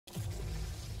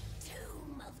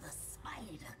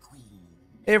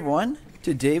Hey everyone,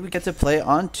 today we get to play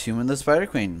on Tomb of the Spider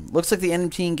Queen. Looks like the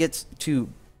enemy team gets to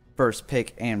first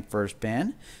pick and first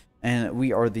ban, and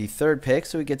we are the third pick,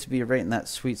 so we get to be right in that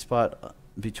sweet spot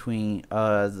between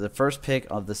the first pick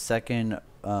of the second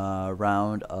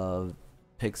round of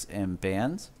picks and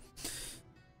bans.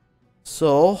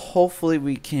 So hopefully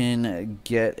we can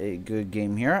get a good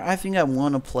game here. I think I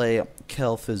want to play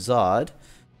Kel'Thuzad,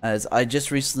 as I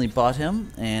just recently bought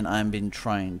him and I've been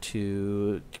trying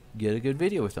to get a good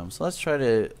video with him. So let's try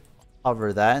to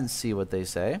hover that and see what they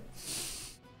say.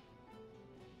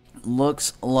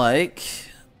 Looks like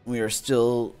we are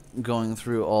still going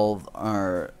through all of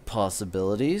our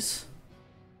possibilities.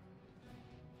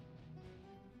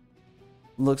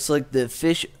 Looks like the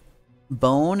fish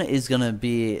bone is going to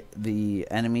be the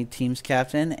enemy team's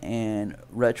captain and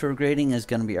retrograding is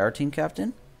going to be our team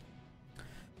captain.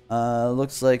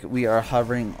 Looks like we are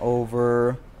hovering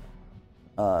over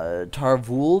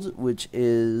Tarvuld, which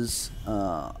is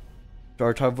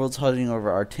Tarvuld's hovering over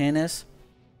Artanis,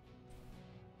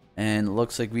 and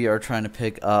looks like we are trying to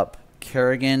pick up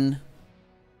Kerrigan,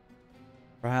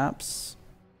 perhaps.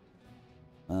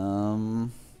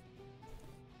 Ben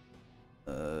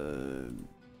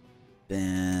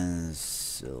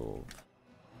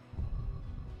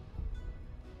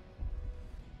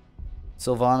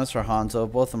Sylvanas or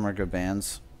Hanzo, both of them are good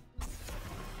bands.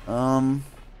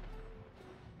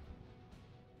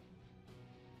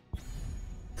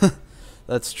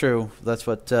 That's true. That's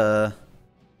what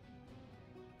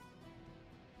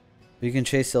you can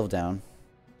chase Sylv down.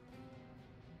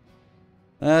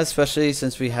 Especially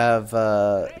since we have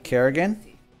Kerrigan.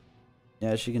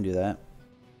 Yeah, she can do that.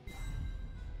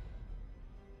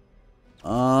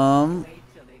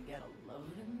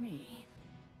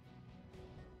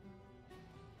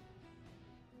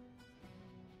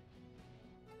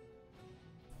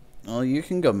 Well, you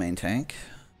can go main tank.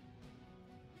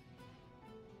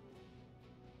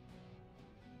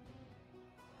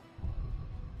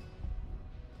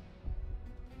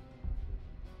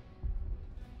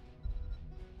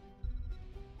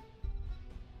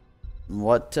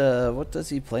 What does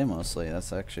he play mostly?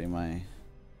 That's actually my...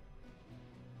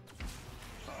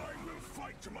 I will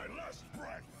fight to my last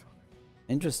breath.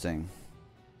 Interesting.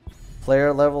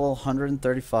 Player level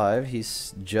 135.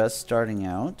 He's just starting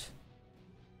out.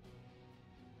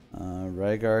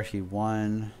 Rhaegar, he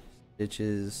won.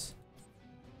 Stitches.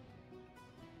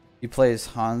 He plays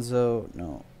Hanzo.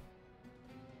 No.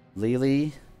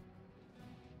 Lily.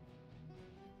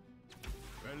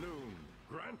 Balloon,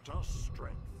 grant us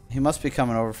strength. He must be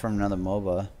coming over from another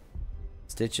MOBA.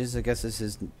 Stitches, I guess this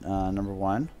is number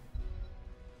one.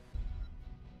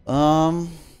 And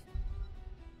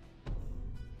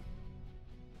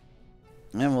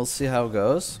we'll see how it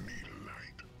goes.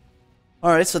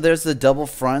 Alright, so there's the double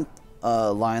front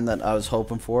line that I was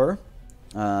hoping for.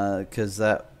 Because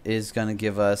that is going to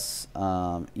give us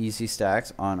easy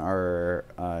stacks on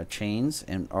our chains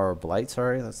and our blight,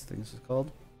 sorry, that's the thing this is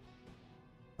called.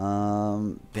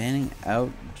 Banning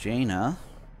out Jaina.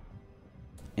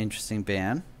 Interesting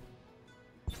ban.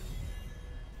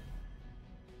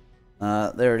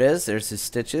 There it is. There's his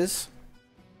Stitches.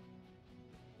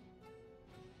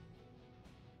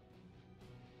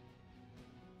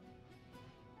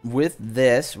 With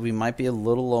this, we might be a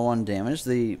little low on damage.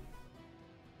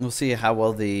 We'll see how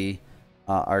well the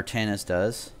Artanis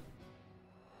does.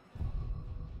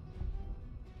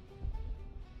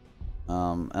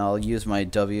 I'll use my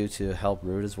W to help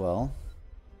root as well.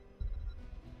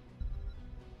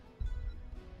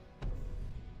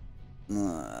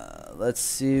 Let's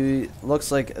see.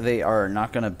 Looks like they are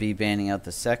not going to be banning out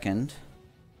the second.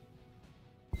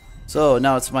 So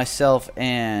now it's myself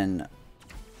and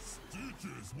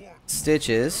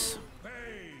Stitches.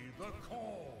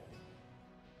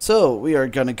 So we are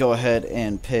going to go ahead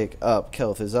and pick up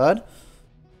Kel'Thuzad.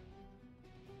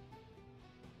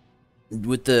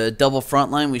 With the double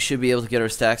front line, we should be able to get our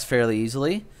stacks fairly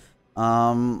easily.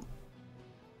 I'm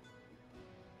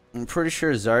pretty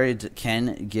sure Zarya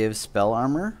can give spell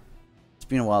armor. It's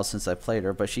been a while since I played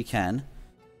her, but she can.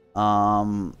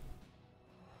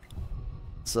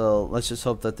 So let's just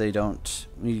hope that they don't...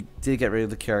 We did get rid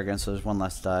of the Kerrigan, so there's one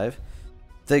less dive.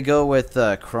 If they go with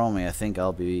Chromie, I think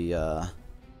I'll be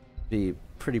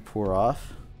pretty poor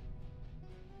off.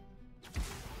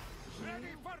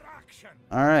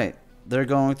 Alright. They're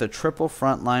going with the triple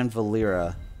frontline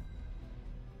Valera.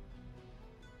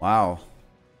 Wow.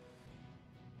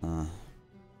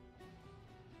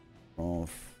 Roll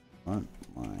front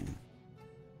line.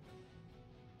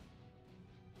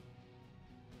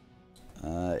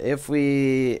 If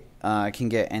we can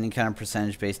get any kind of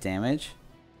percentage based damage,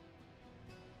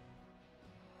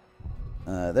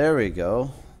 There we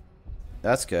go.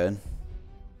 That's good.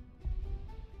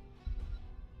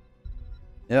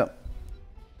 Yep.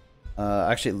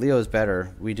 Actually, Leo is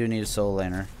better. We do need a solo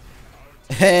laner.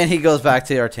 And he goes back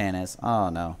to Artanis. Oh,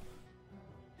 no.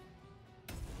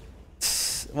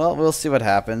 Well, we'll see what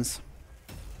happens.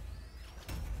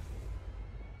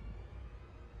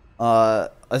 I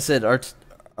said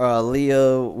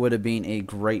Leo would have been a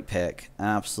great pick.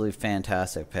 Absolutely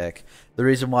fantastic pick. The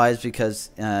reason why is because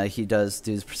he does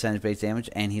do percentage-based damage,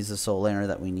 and he's the soul laner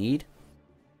that we need.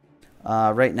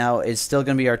 Right now, it's still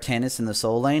going to be Artanis in the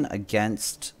soul lane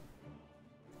against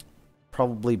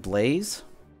probably Blaze.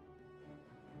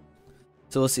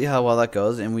 So we'll see how well that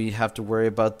goes, and we have to worry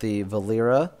about the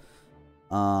Valera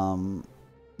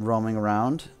roaming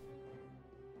around.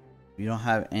 We don't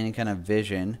have any kind of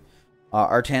vision.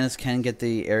 Artanis can get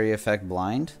the area effect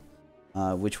blind,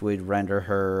 which would render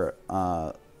her,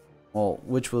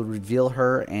 which will reveal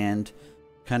her and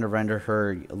kind of render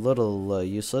her a little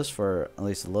useless for at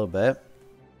least a little bit.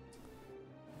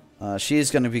 She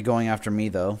is going to be going after me,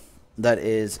 though. That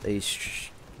is a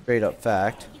straight up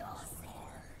fact.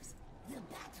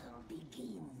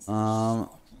 Are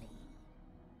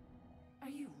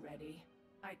you ready?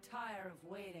 I tire of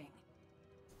waiting.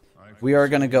 We are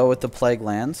going to go with the Plague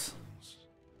Lands.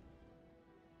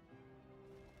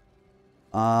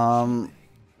 Let's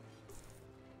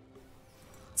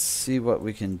see what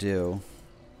we can do.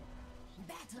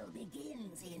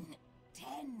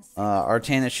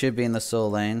 Artanis should be in the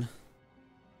soul lane.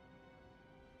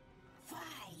 5,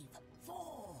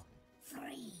 4, 3,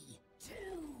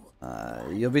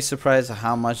 2. You'll be surprised at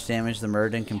how much damage the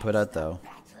Muradin can put out, though.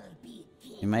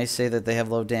 You may say that they have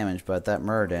low damage, but that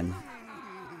Muradin.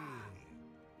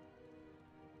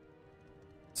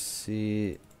 Let's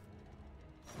see.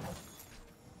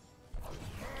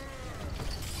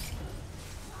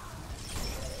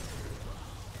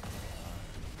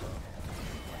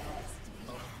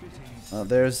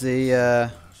 There's the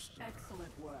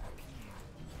Excellent work.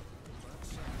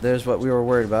 there's what we were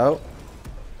worried about.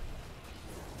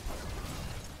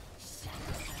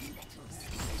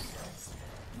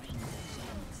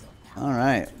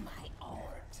 Alright.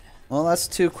 Well, that's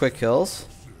 2 quick kills.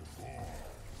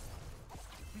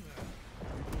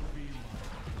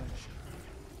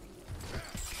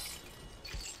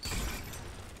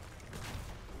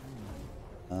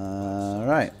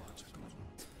 Alright.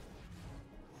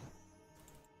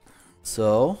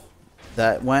 So,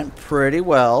 that went pretty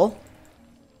well.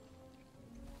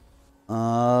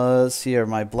 Let's see here.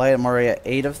 My Blight, I'm already at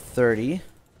 8 of 30.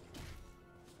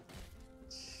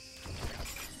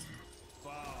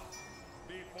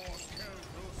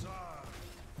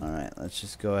 Alright, let's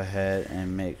just go ahead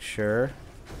and make sure.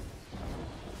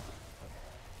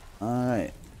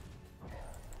 Alright.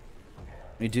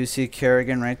 We do see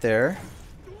Kerrigan right there.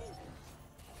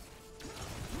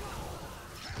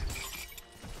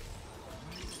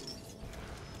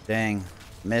 Dang,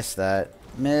 missed that.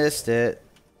 Missed it.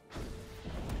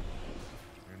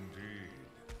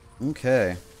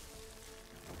 Okay.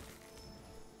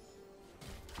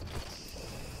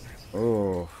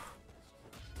 Oh.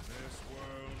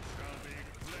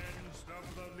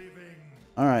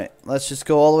 Alright, let's just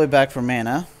go all the way back for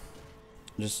mana.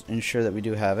 Just ensure that we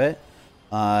do have it.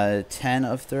 10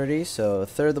 of 30, so a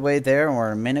third of the way there, and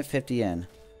we're a minute 50 in.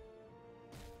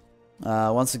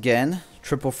 Once again,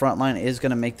 triple frontline is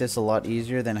going to make this a lot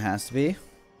easier than it has to be.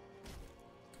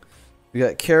 We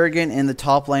got Kerrigan in the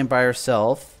top lane by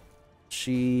herself.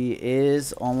 She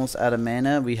is almost out of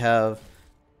mana. We have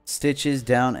Stitches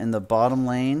down in the bottom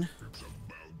lane.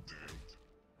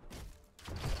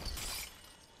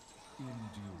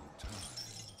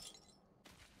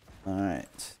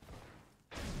 Alright.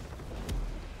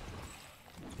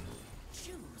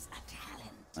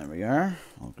 There we are.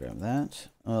 I'll grab that.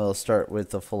 We'll start with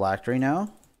the phylactery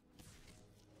now.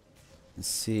 Let's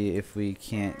see if we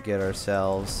can't get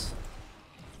ourselves.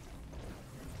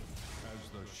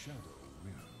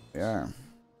 We are.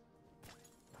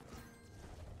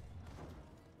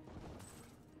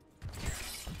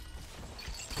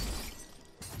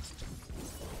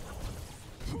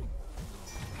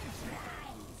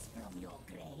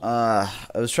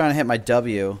 I was trying to hit my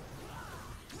W.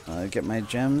 Get my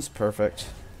gems. Perfect.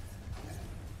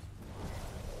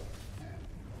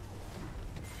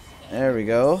 There we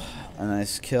go. A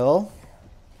nice kill.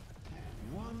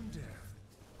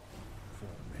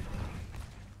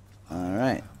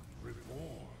 Alright.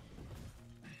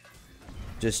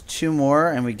 Just 2 more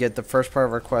and we get the first part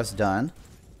of our quest done.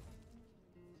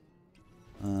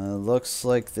 Looks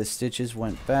like the Stitches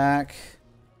went back.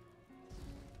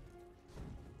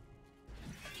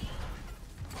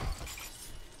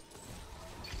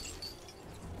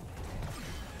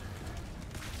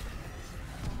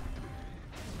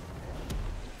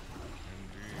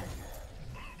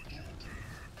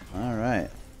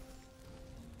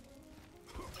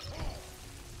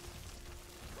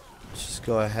 just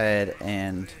go ahead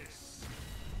and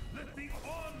Let the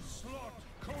onslaught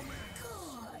commence.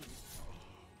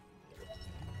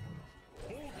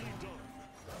 Boldly done.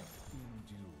 In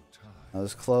due time. that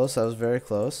was close. That was very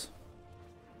close.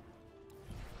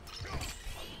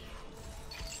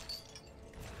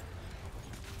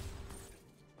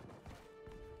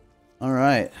 All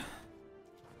right.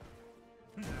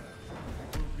 Will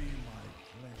be my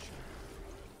pleasure.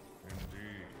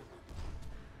 Indeed.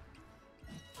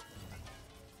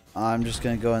 I'm just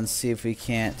gonna go and see if we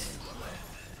can't.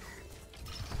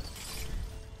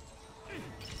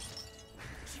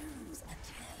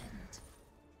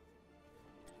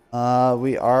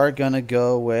 We are gonna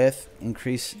go with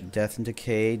increased death and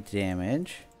decay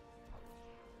damage.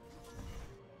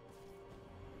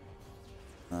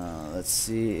 Let's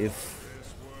see if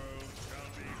This world shall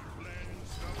be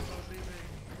cleansed of the living.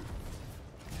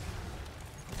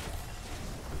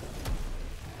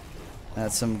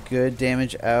 that's some good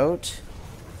damage out.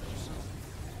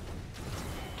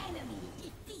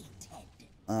 Enemy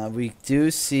defeated. We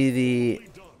do see the.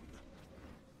 Done.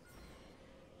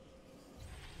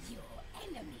 Your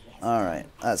enemy has All right,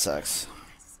 that sucks.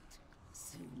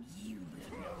 soon you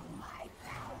will know my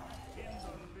power. In the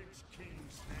Lich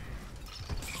King's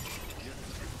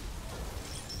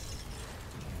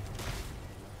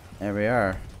There we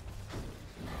are.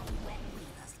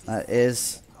 That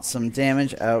is some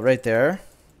damage out right there.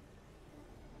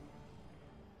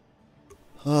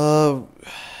 The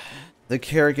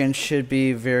Kerrigan should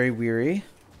be very weary.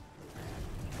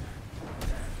 This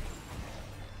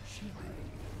world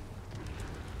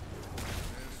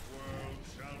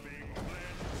shall be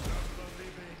cleansed of the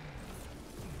living.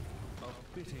 A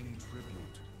fitting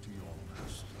tribute to your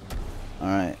master.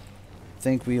 Alright.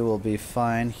 Think we will be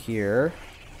fine here.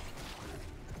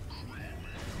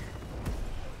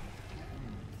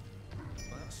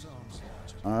 That sounds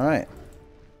logical. Alright.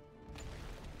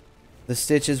 The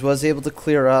Stitches was able to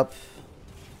clear up.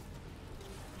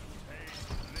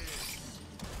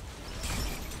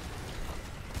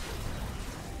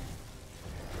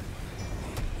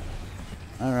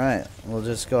 Alright, we'll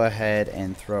just go ahead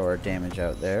and throw our damage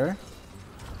out there.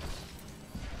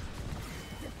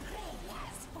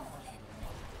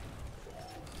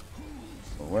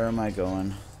 Where am I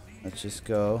going? Let's just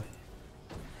go.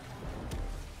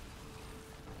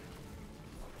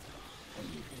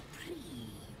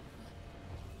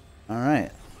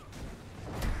 Alright.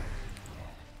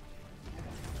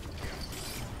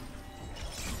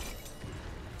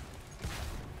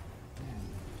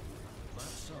 That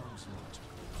sounds logical.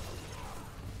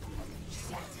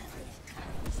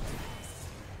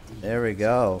 There we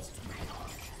go.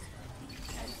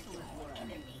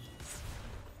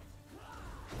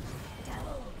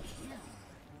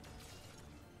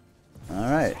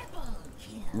 Alright.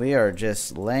 We are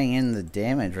just laying in the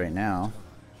damage right now.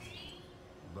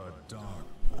 The dark.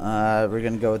 We're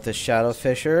gonna go with the Shadow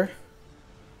Fisher.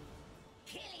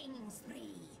 Killing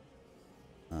spree.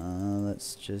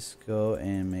 Let's just go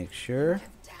and make sure.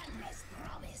 Done as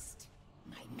promised.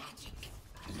 My magic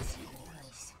is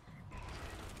yours.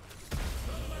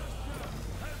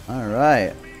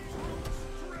 Alright.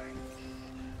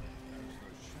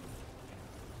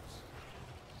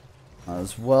 That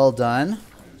was well done.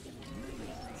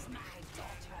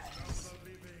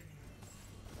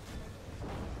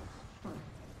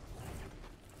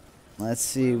 Let's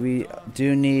see, we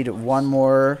do need one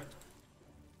more.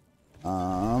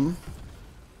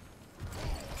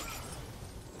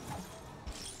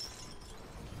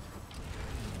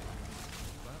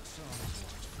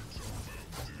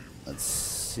 Let's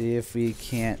see if we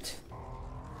can't.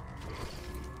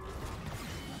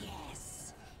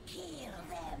 Yes. Kill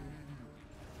them.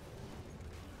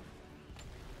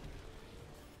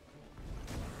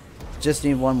 Just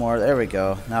need one more. There we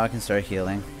go. Now I can start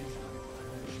healing.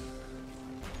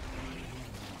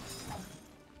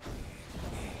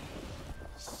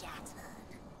 Shattered.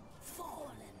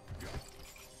 Fallen.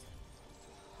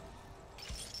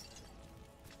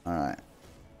 Alright.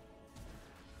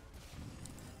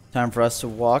 Time for us to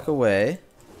walk away.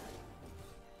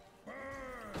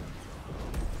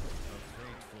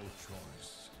 Fateful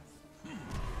choice.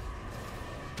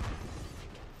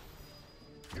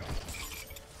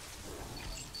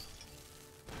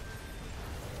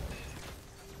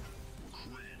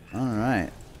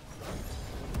 Alright.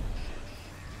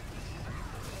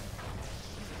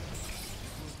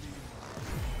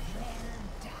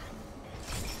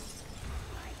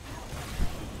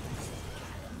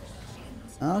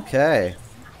 Okay.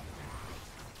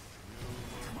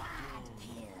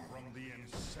 From the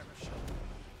inception.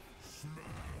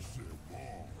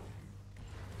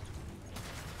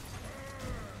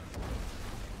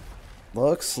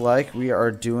 Looks like we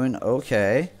are doing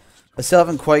okay. I still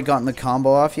haven't quite gotten the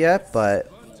combo off yet,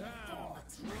 but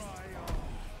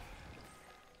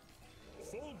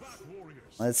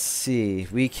let's see.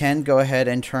 We can go ahead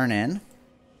and turn in.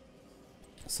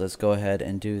 So let's go ahead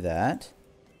and do that.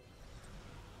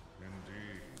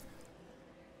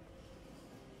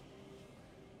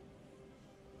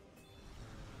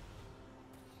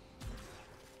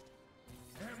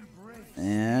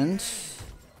 And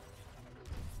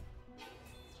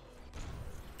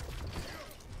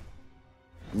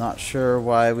not sure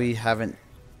why we haven't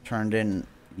turned in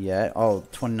yet. Oh,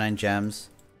 29 gems.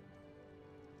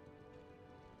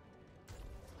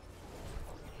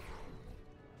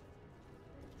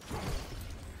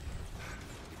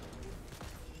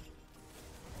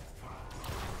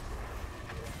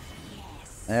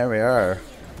 There we are.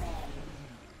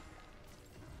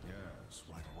 Yes,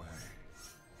 right away.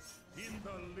 In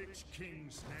the Lich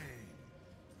King's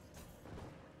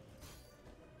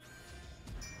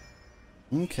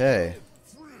name. Okay.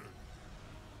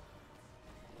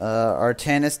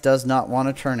 Artanis does not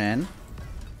want to turn in.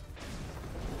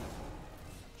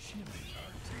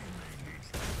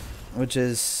 Which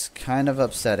is kind of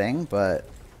upsetting, but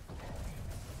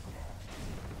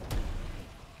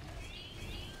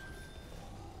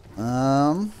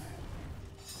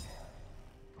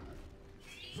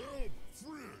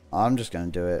I'm just gonna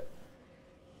do it.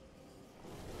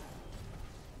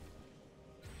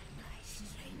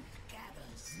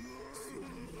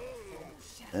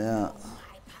 Yeah.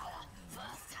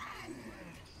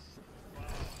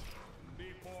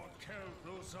 Before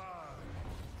Kel'Thuzad.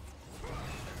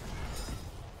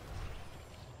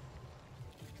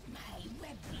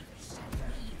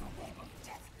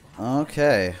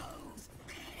 Okay.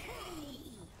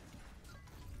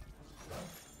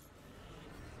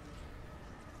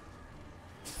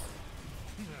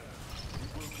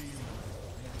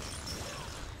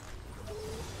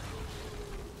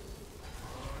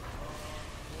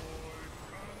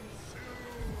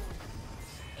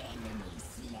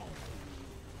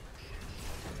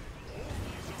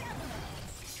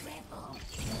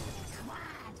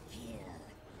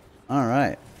 All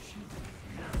right.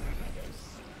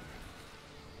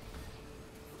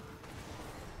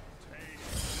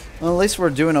 Well, at least we're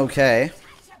doing okay.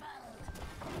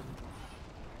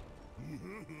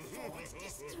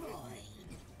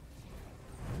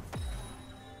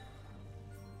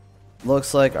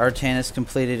 Looks like Artanis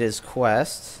completed his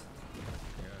quest.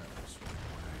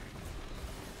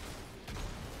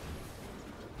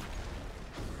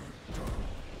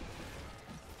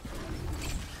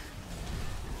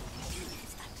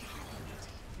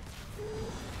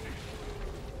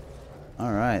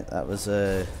 All right, that was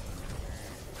a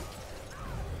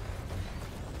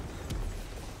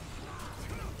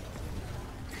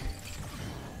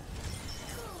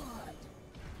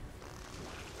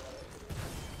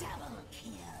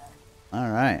all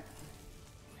right.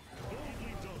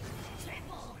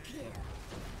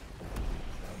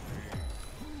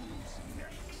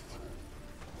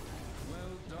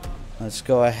 Let's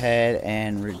go ahead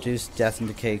and reduce death and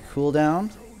decay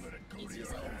cooldown.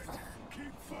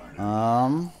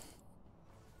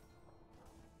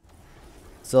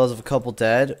 Still has a couple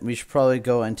dead. We should probably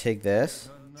go and take this.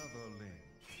 Another link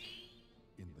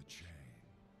in the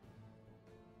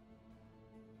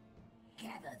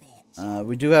chain.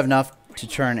 We do have enough to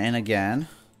turn in again.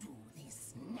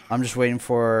 I'm just waiting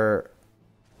for...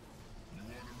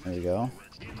 There we go.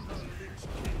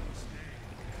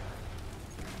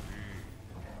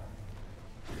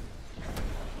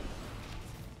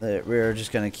 We're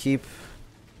just going to keep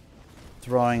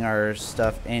throwing our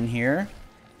stuff in here.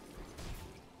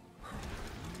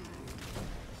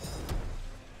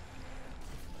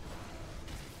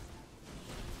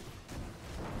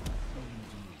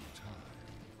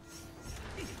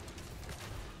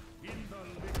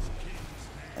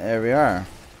 There we are.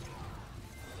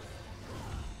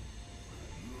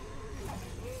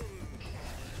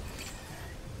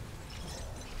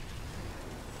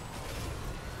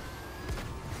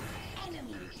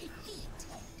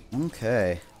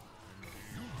 Okay.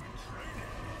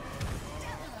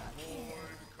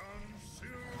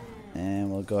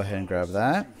 And we'll go ahead and grab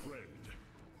that.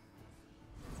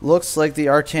 Looks like the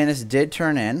Artanis did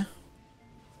turn in.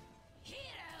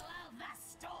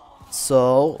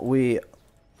 So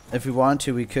if we wanted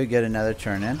to, we could get another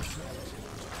turn in.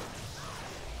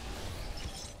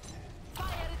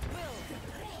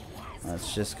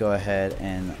 Let's just go ahead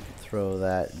and throw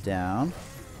that down.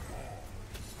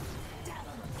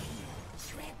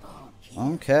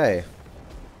 Okay.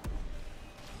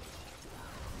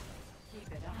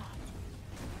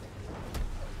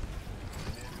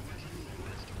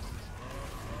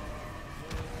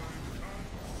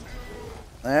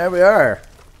 There we are.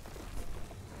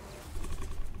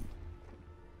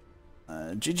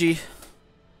 GG.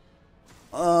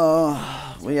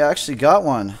 We actually got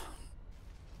one.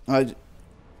 They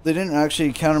didn't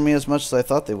actually counter me as much as I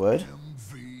thought they would.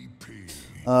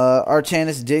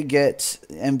 Artanis did get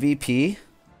MVP.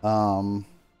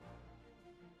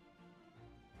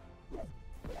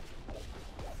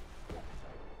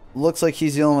 Looks like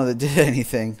he's the only one that did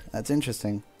anything. That's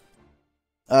interesting.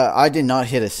 I did not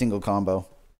hit a single combo.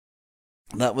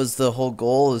 That was the whole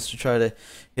goal, is to try to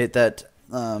hit that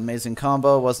amazing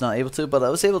combo. Was not able to, but I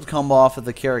was able to combo off of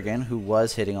the Kerrigan, who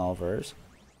was hitting all of hers.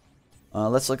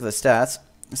 Let's look at the stats.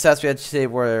 The stats we had today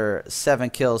were 7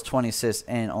 kills, 20 assists,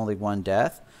 and only 1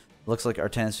 death. Looks like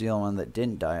Artanis is the only one that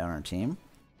didn't die on our team.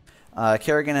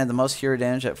 Kerrigan had the most hero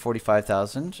damage at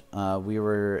 45,000. We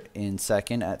were in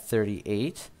second at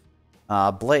 38.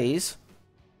 Blaze,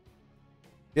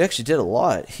 he actually did a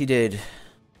lot. He did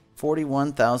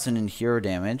 41,000 in hero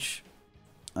damage.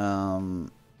 Damage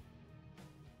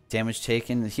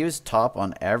taken. He was top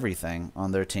on everything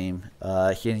on their team.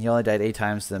 He only died 8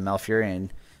 times to the Malfurion.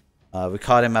 We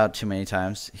caught him out too many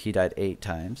times. He died 8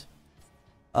 times.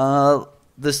 The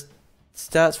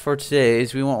stats for today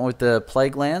is we went with the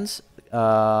Plague Lands,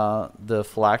 the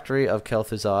Phylactery of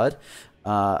Kel'Thuzad,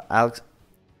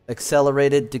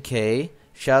 Accelerated Decay,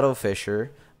 Shadow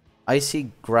Fissure,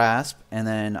 Icy Grasp, and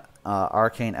then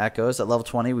Arcane Echoes. At level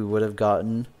 20, we would have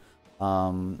gotten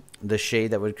the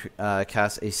Shade that would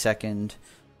cast a second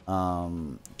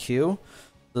Q.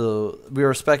 So we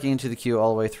were speccing into the Q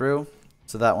all the way through,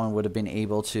 so that one would have been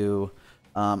able to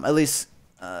at least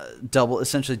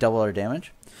essentially double our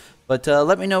damage. But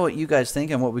let me know what you guys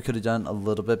think and what we could have done a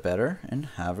little bit better, and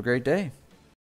have a great day.